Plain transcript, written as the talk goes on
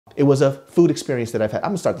It was a food experience that I've had. I'm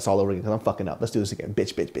gonna start this all over again because I'm fucking up. Let's do this again.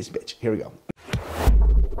 Bitch, bitch, bitch, bitch. Here we go.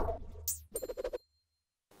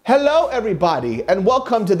 Hello, everybody, and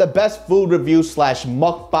welcome to the best food review slash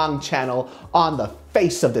mukbang channel on the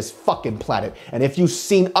face of this fucking planet. And if you've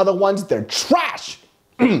seen other ones, they're trash.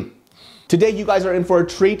 Today, you guys are in for a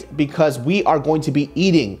treat because we are going to be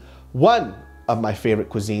eating one of my favorite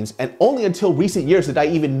cuisines, and only until recent years did I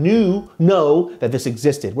even know that this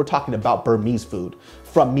existed. We're talking about Burmese food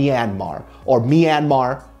from Myanmar, or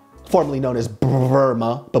Myanmar, formerly known as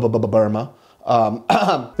Burma.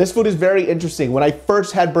 This food is very interesting. When I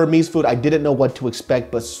first had Burmese food, I didn't know what to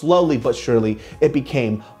expect, but slowly but surely, it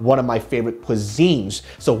became one of my favorite cuisines.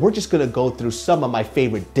 So we're just gonna go through some of my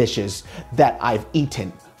favorite dishes that I've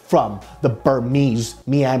eaten from the Burmese,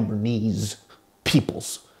 Myanmarese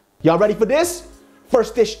peoples. Y'all ready for this?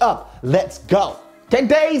 First dish up, let's go.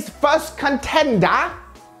 Today's first contender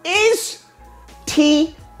is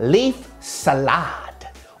tea leaf salad.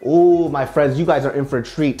 Oh, my friends, you guys are in for a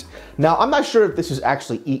treat. Now, I'm not sure if this is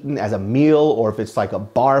actually eaten as a meal or if it's like a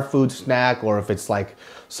bar food snack or if it's like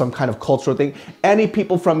some kind of cultural thing. Any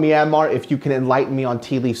people from Myanmar, if you can enlighten me on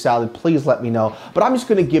tea leaf salad, please let me know. But I'm just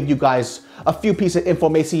gonna give you guys a few pieces of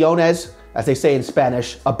informaciones, as they say in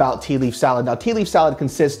Spanish, about tea leaf salad. Now, tea leaf salad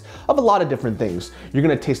consists of a lot of different things. You're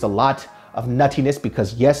gonna taste a lot of nuttiness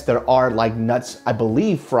because yes, there are like nuts, I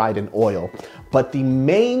believe, fried in oil. But the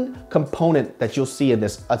main component that you'll see in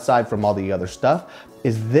this, aside from all the other stuff,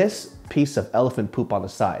 is this piece of elephant poop on the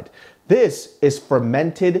side. This is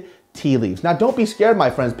fermented tea leaves. Now, don't be scared, my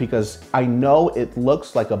friends, because I know it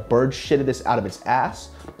looks like a bird shitted this out of its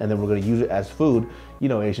ass, and then we're gonna use it as food. You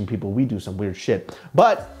know, Asian people, we do some weird shit.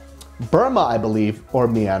 But Burma, I believe, or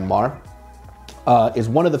Myanmar, is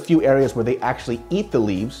one of the few areas where they actually eat the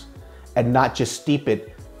leaves and not just steep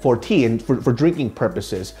it for tea and for drinking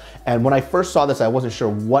purposes. And when I first saw this, I wasn't sure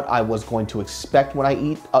what I was going to expect when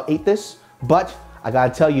I ate this, but I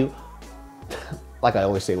gotta tell you, like I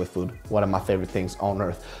always say with food, one of my favorite things on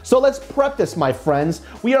earth. So let's prep this, my friends.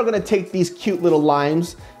 We are gonna take these cute little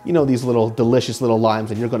limes, you know, these little delicious little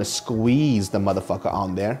limes, and you're gonna squeeze the motherfucker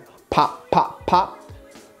on there. Pop, pop, pop.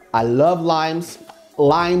 I love limes.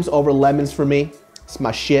 Limes over lemons for me. It's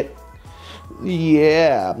my shit.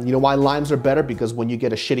 Yeah, you know why limes are better? Because when you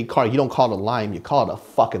get a shitty car, you don't call it a lime, you call it a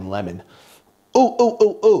fucking lemon. Ooh, ooh,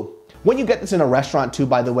 ooh, ooh. When you get this in a restaurant too,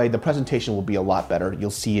 by the way, the presentation will be a lot better.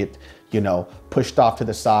 You'll see it, you know, pushed off to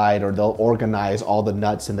the side, or they'll organize all the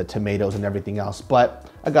nuts and the tomatoes and everything else.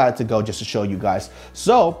 But I got it to go just to show you guys.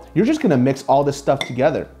 So you're just gonna mix all this stuff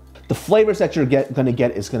together. The flavors that you're gonna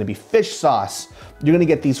get is gonna be fish sauce. You're gonna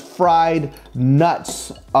get these fried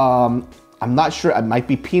nuts. I'm not sure, it might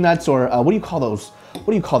be peanuts or what do you call those? What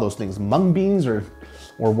do you call those things? Mung beans or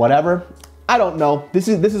whatever? I don't know. This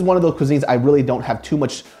is one of those cuisines I really don't have too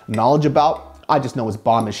much knowledge about. I just know it's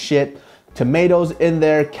bomb as shit. Tomatoes in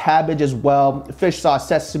there, cabbage as well, fish sauce,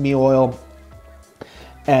 sesame oil,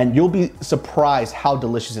 and you'll be surprised how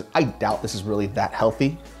delicious it is. I doubt this is really that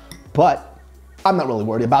healthy, but I'm not really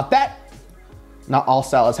worried about that. Not all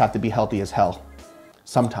salads have to be healthy as hell.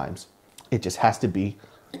 Sometimes it just has to be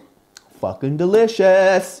fucking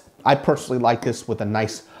delicious. I personally like this with a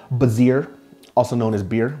nice bazier, also known as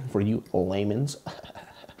beer for you layman's.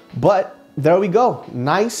 But there we go,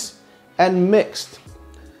 nice and mixed.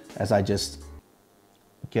 As I just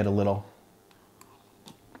get a little.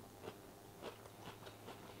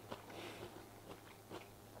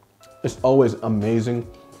 It's always amazing.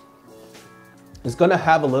 It's gonna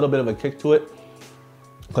have a little bit of a kick to it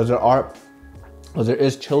because there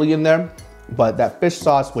is chili in there, but that fish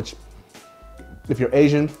sauce, which if you're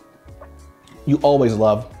Asian, you always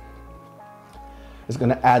love, is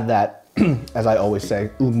gonna add that, as I always say,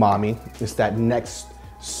 umami. It's that next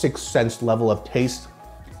sixth sense level of taste.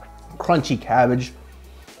 Crunchy cabbage,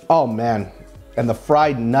 oh man, and the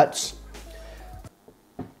fried nuts.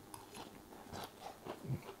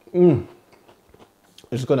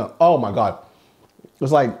 It's gonna, oh my God.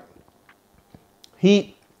 It's like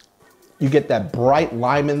heat, you get that bright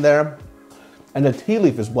lime in there, and the tea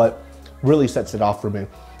leaf is what really sets it off for me.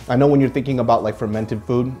 I know when you're thinking about like fermented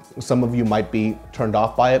food, some of you might be turned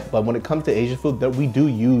off by it, but when it comes to Asian food, that we do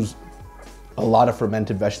use a lot of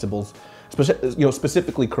fermented vegetables, you know,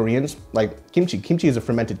 specifically Koreans, like kimchi. Kimchi is a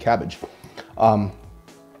fermented cabbage.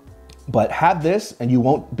 But have this and you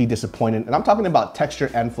won't be disappointed. And I'm talking about texture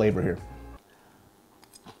and flavor here.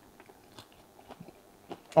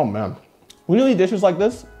 Oh man, when you eat dishes like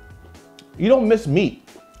this, you don't miss meat.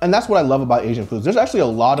 And that's what I love about Asian foods. There's actually a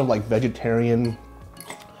lot of like vegetarian,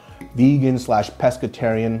 vegan /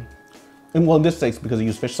 pescatarian, and well in this case because I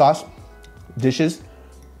use fish sauce, dishes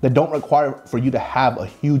that don't require for you to have a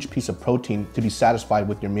huge piece of protein to be satisfied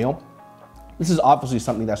with your meal. This is obviously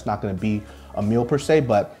something that's not gonna be a meal per se,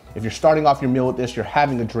 but if you're starting off your meal with this, you're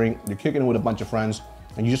having a drink, you're kicking it with a bunch of friends,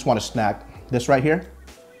 and you just wanna snack, this right here.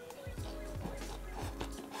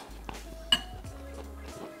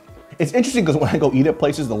 It's interesting because when I go eat at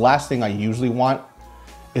places, the last thing I usually want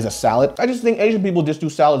is a salad. I just think Asian people just do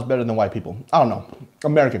salads better than white people. I don't know,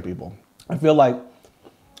 American people. I feel like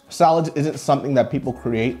salads isn't something that people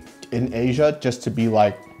create in Asia just to be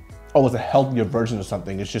like, oh, it's a healthier version of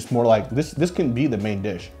something. It's just more like, this can be the main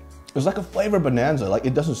dish. It's like a flavor bonanza, like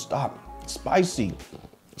it doesn't stop. Spicy,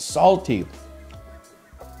 salty.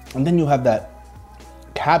 And then you have that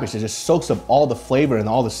cabbage that just soaks up all the flavor and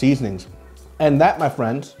all the seasonings. And that, my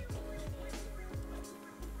friends,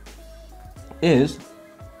 is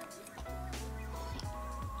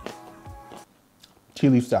tea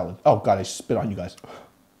leaf salad. Oh God, I spit on you guys.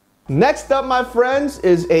 Next up, my friends,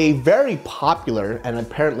 is a very popular and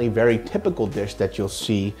apparently very typical dish that you'll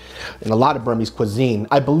see in a lot of Burmese cuisine.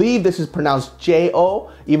 I believe this is pronounced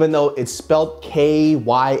J-O, even though it's spelled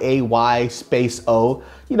K-Y-A-Y space O.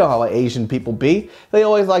 You know how Asian people be. They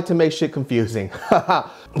always like to make shit confusing.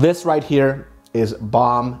 This right here is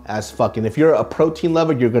bomb as fucking. If you're a protein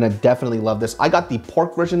lover, you're gonna definitely love this. I got the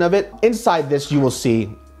pork version of it. Inside this, you will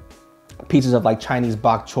see pieces of like Chinese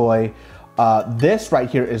bok choy. This right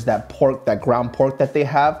here is that pork, that ground pork that they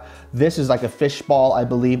have. This is like a fish ball, I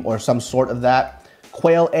believe, or some sort of that.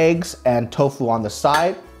 Quail eggs and tofu on the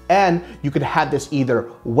side. And you could have this either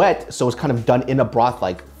wet, so it's kind of done in a broth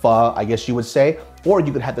like pho, I guess you would say, or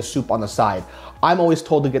you could have the soup on the side. I'm always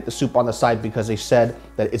told to get the soup on the side because they said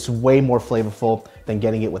that it's way more flavorful than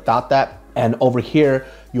getting it without that. And over here,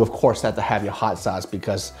 you of course have to have your hot sauce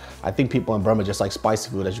because I think people in Burma just like spicy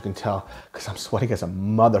food, as you can tell, because I'm sweating as a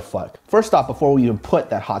motherfucker. First off, before we even put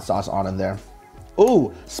that hot sauce on in there,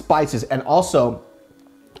 ooh, spices. And also,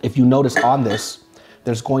 if you notice on this,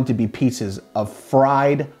 there's going to be pieces of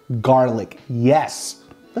fried garlic. Yes,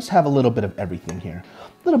 let's have a little bit of everything here.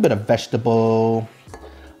 A little bit of vegetable,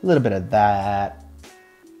 a little bit of that.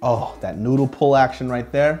 Oh, that noodle pull action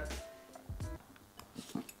right there.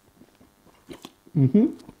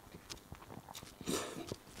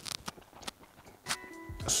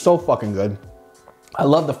 So fucking good. I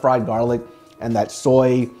love the fried garlic and that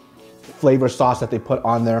soy flavor sauce that they put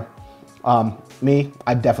on there. I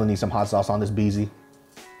definitely need some hot sauce on this beezy.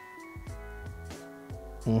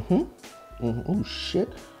 Oh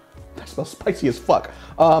shit, that smells spicy as fuck.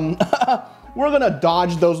 We're gonna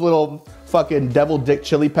dodge those little fucking devil dick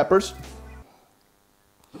chili peppers.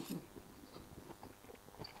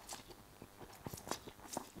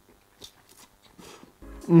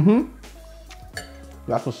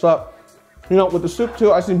 That's what's up. You know, with the soup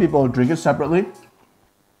too, I've seen people drink it separately.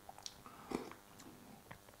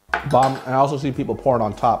 Bomb, and I also see people pour it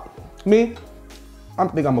on top. Me, I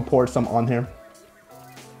think I'm gonna pour some on here.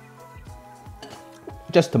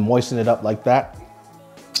 Just to moisten it up like that.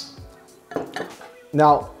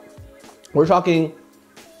 Now, we're talking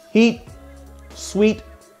heat, sweet,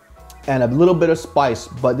 and a little bit of spice,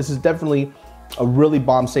 but this is definitely a really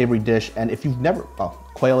bomb savory dish. And if you've never, oh,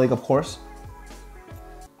 quail egg, of course.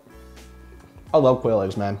 I love quail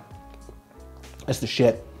eggs, man. That's the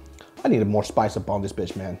shit. I needed more spice up on this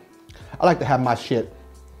bitch, man. I like to have my shit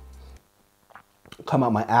come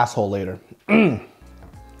out my asshole later.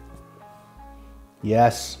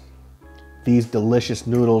 Yes, these delicious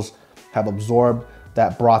noodles have absorbed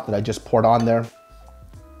that broth that I just poured on there.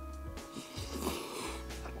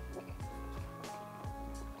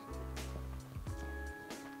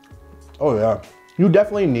 Oh yeah, you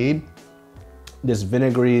definitely need this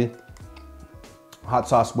vinegary hot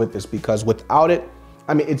sauce with this because without it,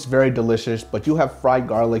 I mean, it's very delicious, but you have fried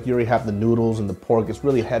garlic, you already have the noodles and the pork. It's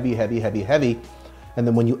really heavy, heavy, heavy, heavy. And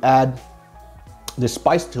then when you add this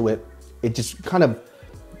spice to it, it just kind of,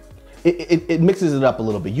 it mixes it up a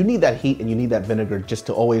little bit. You need that heat and you need that vinegar just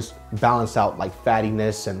to always balance out like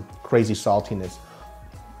fattiness and crazy saltiness.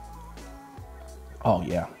 Oh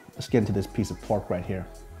yeah, let's get into this piece of pork right here.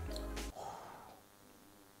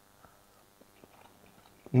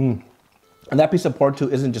 And that piece of pork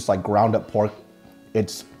too isn't just like ground up pork.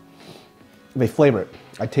 They flavor it.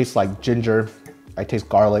 I taste like ginger, I taste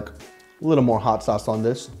garlic, a little more hot sauce on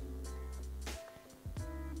this.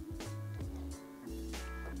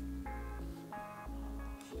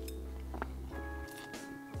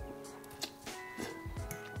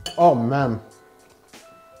 Oh man.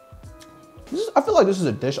 I feel like this is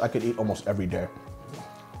a dish I could eat almost every day.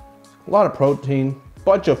 A lot of protein,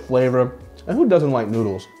 bunch of flavor, and who doesn't like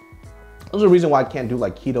noodles? There's a reason why I can't do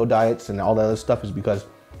like keto diets and all that other stuff is because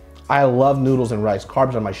I love noodles and rice.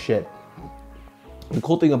 Carbs are my shit. The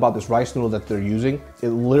cool thing about this rice noodle that they're using, it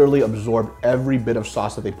literally absorbed every bit of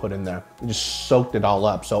sauce that they put in there. It just soaked it all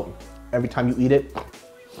up. So every time you eat it,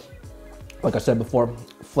 like I said before,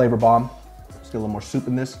 flavor bomb. Let's get a little more soup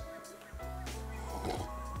in this.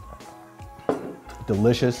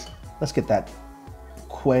 Delicious. Let's get that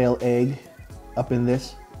quail egg up in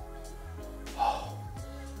this.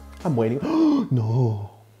 I'm waiting. No.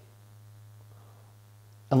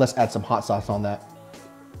 And let's add some hot sauce on that.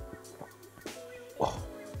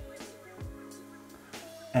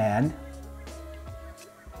 And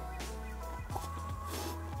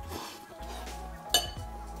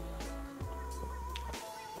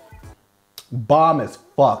bomb as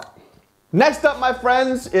fuck. Next up, my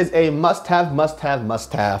friends, is a must-have, must-have,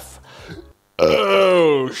 must-have.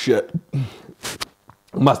 Oh, shit.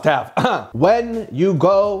 Must-have. When you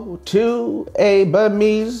go to a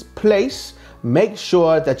Burmese place, make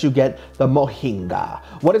sure that you get the mohinga.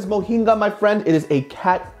 What is mohinga, my friend? It is a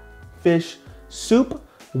catfish soup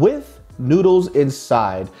with noodles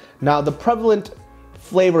inside. Now, the prevalent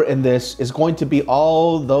flavor in this is going to be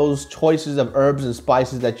all those choices of herbs and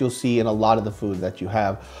spices that you'll see in a lot of the food that you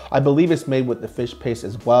have. I believe it's made with the fish paste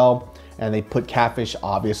as well, and they put catfish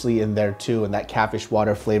obviously in there too, and that catfish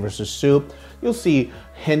water flavors the soup. You'll see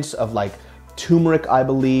hints of like turmeric, I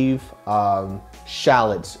believe,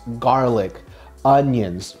 shallots, garlic,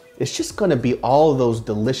 onions. It's just gonna be all of those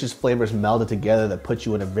delicious flavors melded together that put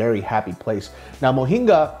you in a very happy place. Now,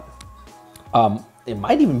 mohinga, it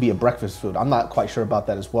might even be a breakfast food. I'm not quite sure about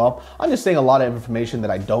that as well. I'm just saying a lot of information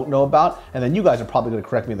that I don't know about, and then you guys are probably gonna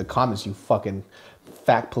correct me in the comments, you fucking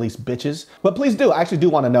fact police bitches. But please do, I actually do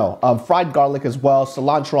wanna know. Fried garlic as well,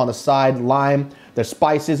 cilantro on the side, lime, there's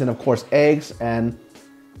spices, and of course eggs, and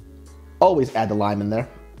always add the lime in there.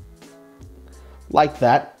 Like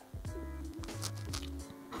that.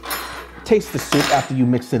 Taste the soup after you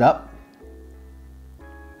mix it up.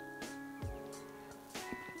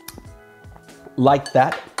 Like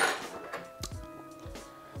that.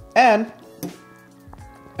 And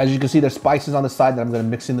as you can see, there's spices on the side that I'm gonna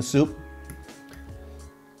mix in the soup.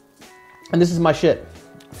 And this is my shit.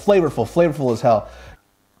 Flavorful, flavorful as hell.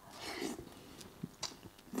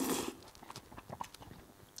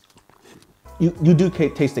 You do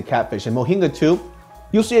taste the catfish, and mohinga too.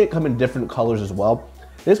 You'll see it come in different colors as well.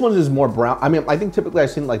 This one is more brown. I mean, I think typically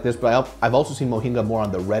I've seen it like this, but I've also seen mohinga more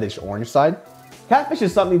on the reddish orange side. Catfish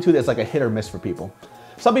is something too that's like a hit or miss for people.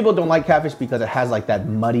 Some people don't like catfish because it has like that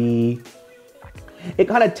muddy, it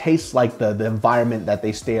kind of tastes like the environment that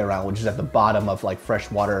they stay around, which is at the bottom of like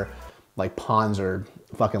freshwater, like ponds or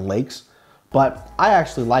fucking lakes. But I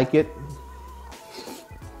actually like it.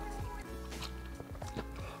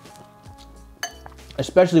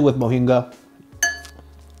 Especially with mohinga.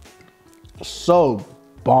 So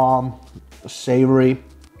bomb, savory.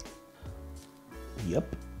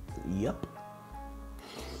 Yep, yep.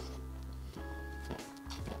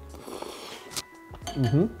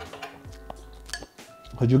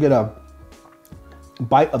 Because you get a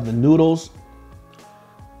bite of the noodles,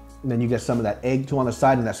 and then you get some of that egg too on the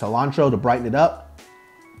side and that cilantro to brighten it up.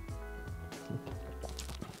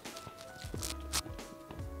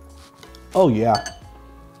 Oh yeah.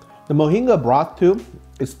 The mohinga broth too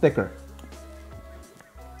is thicker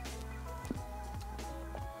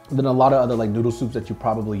than a lot of other like noodle soups that you're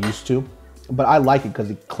probably used to. But I like it because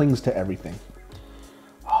it clings to everything.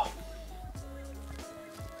 Oh.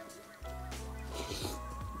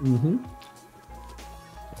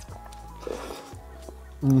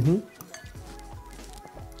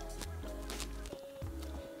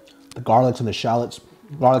 The garlics and the shallots.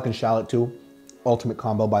 Garlic and shallot too. Ultimate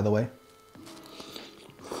combo, by the way.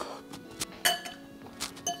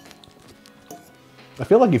 I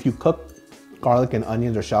feel like if you cook garlic and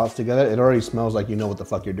onions or shallots together, it already smells like you know what the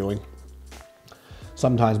fuck you're doing.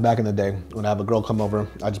 Sometimes back in the day, when I have a girl come over,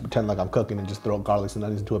 I just pretend like I'm cooking and just throw garlics and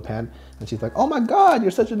onions into a pan. And she's like, oh my God, you're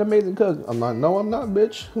such an amazing cook. I'm like, no, I'm not,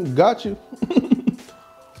 bitch. Got you.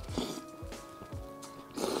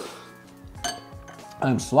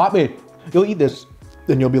 I'm sloppy. You'll eat this,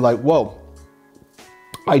 and you'll be like, whoa,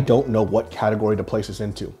 I don't know what category to place this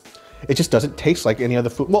into. It just doesn't taste like any other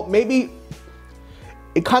food. Well, maybe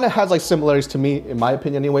it kind of has like similarities to me, in my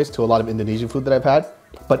opinion anyways, to a lot of Indonesian food that I've had.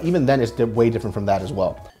 But even then, it's way different from that as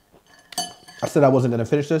well. I said I wasn't gonna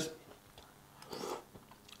finish this.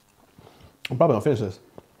 I'm probably gonna finish this.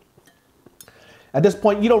 At this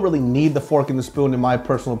point, you don't really need the fork and the spoon, in my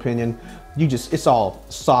personal opinion. You just, it's all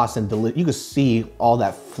sauce and you can see all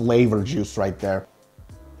that flavor juice right there.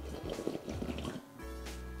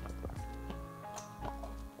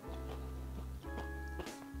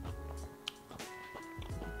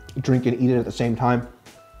 drink and eat it at the same time.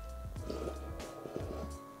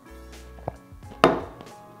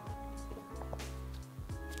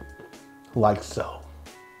 Like so.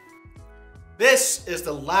 This is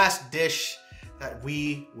the last dish that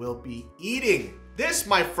we will be eating. This,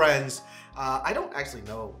 my friends, I don't actually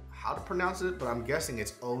know how to pronounce it, but I'm guessing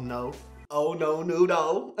it's oh no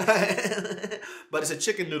noodle. But it's a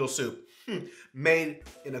chicken noodle soup made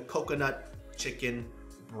in a coconut chicken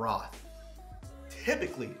broth.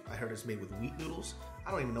 Typically, I heard it's made with wheat noodles.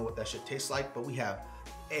 I don't even know what that shit tastes like, but we have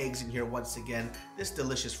eggs in here once again, this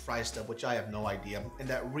delicious fried stuff, which I have no idea, and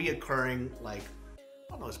that reoccurring, like,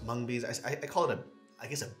 I don't know, it's mung beans. I call it I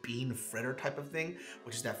guess a bean fritter type of thing,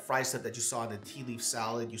 which is that fried stuff that you saw in the tea leaf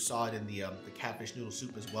salad. You saw it in the catfish noodle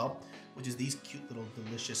soup as well, which is these cute little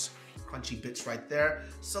delicious crunchy bits right there.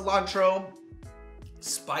 Cilantro,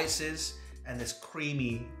 spices, and this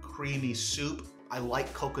creamy soup. I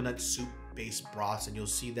like coconut soup based broths, and you'll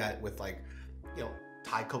see that with, like, you know,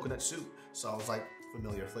 Thai coconut soup. So I was like,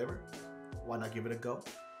 familiar flavor, why not give it a go?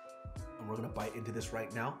 And we're gonna bite into this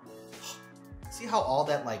right now. See how all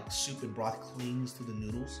that, like, soup and broth clings to the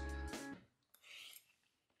noodles?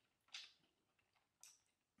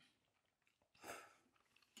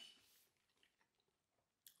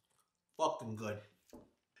 Fucking good.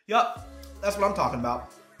 Yup, that's what I'm talking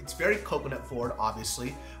about. It's very coconut forward,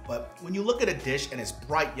 obviously, but when you look at a dish and it's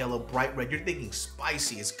bright yellow, bright red, you're thinking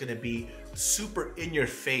spicy. It's gonna be super in your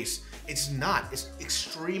face. It's not. It's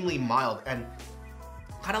extremely mild, and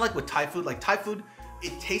kind of like with Thai food. Like Thai food,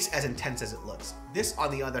 it tastes as intense as it looks. This, on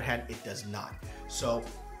the other hand, it does not. So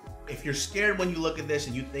if you're scared when you look at this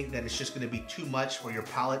and you think that it's just gonna be too much for your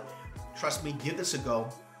palate, trust me, give this a go.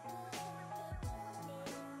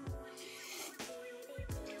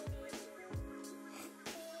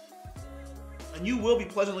 And you will be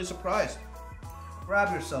pleasantly surprised.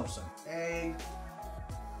 Grab yourself some egg.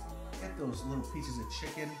 Get those little pieces of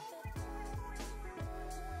chicken.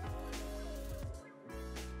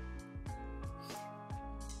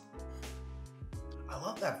 I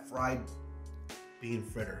love that fried bean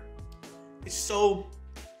fritter. It's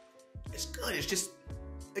good. It's just,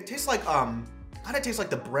 it tastes like, kind of tastes like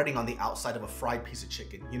the breading on the outside of a fried piece of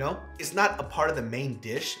chicken, you know? It's not a part of the main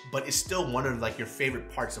dish, but it's still one of, like, your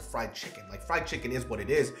favorite parts of fried chicken. Like, fried chicken is what it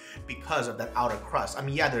is because of that outer crust. I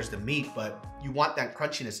mean, yeah, there's the meat, but you want that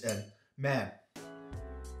crunchiness, and man.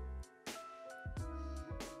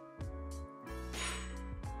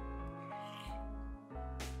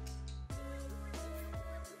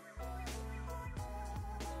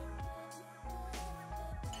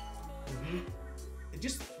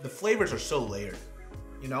 The flavors are so layered,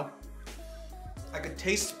 you know? I could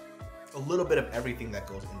taste a little bit of everything that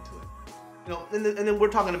goes into it. You know, and then we're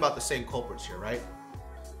talking about the same culprits here, right?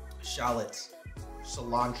 Shallots,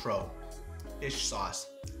 cilantro, fish sauce.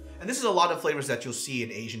 And this is a lot of flavors that you'll see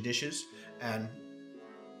in Asian dishes. And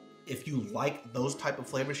if you like those type of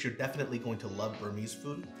flavors, you're definitely going to love Burmese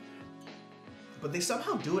food. But they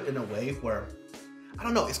somehow do it in a way where, I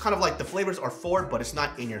don't know, it's kind of like the flavors are forward, but it's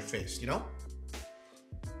not in your face, you know?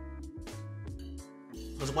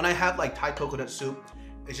 Because when I have, like, Thai coconut soup,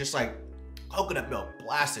 it's just like coconut milk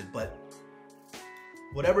blasted, but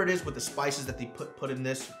whatever it is with the spices that they put in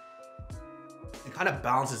this, it kind of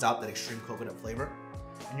balances out that extreme coconut flavor.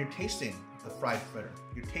 And you're tasting the fried fritter.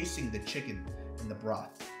 You're tasting the chicken in the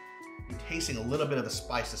broth. You're tasting a little bit of the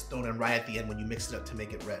spice that's thrown in right at the end when you mix it up to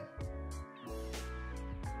make it red.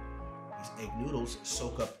 These egg noodles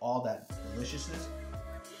soak up all that deliciousness.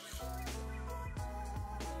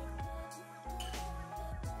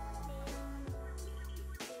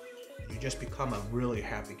 Just become a really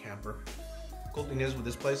happy camper. Cool thing is with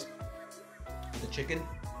this place, with the chicken,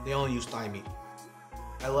 they only use thigh meat.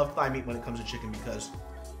 I love thigh meat when it comes to chicken because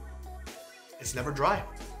it's never dry.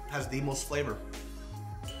 It has the most flavor.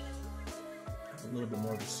 A little bit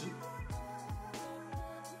more of the soup.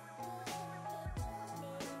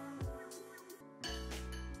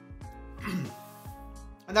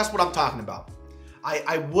 And that's what I'm talking about.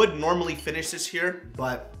 I would normally finish this here,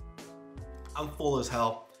 but I'm full as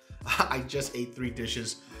hell. I just ate 3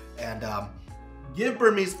 dishes, and give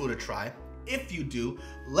Burmese food a try. If you do,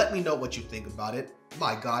 let me know what you think about it.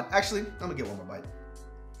 My God, actually, I'm gonna get one more bite.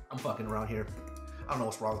 I'm fucking around here. I don't know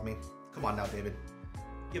what's wrong with me. Come on now, David.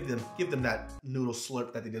 Give them that noodle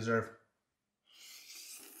slurp that they deserve.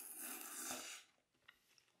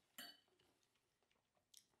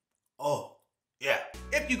 Oh, yeah.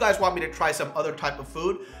 If you guys want me to try some other type of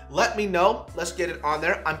food, let me know. Let's get it on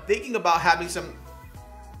there. I'm thinking about having some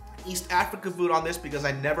East African food on this because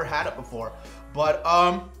I never had it before. But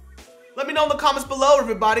let me know in the comments below,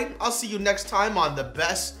 everybody. I'll see you next time on the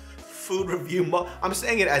best food review I'm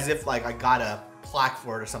saying it as if like I got a plaque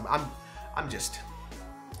for it or something.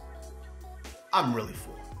 I'm really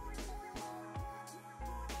full.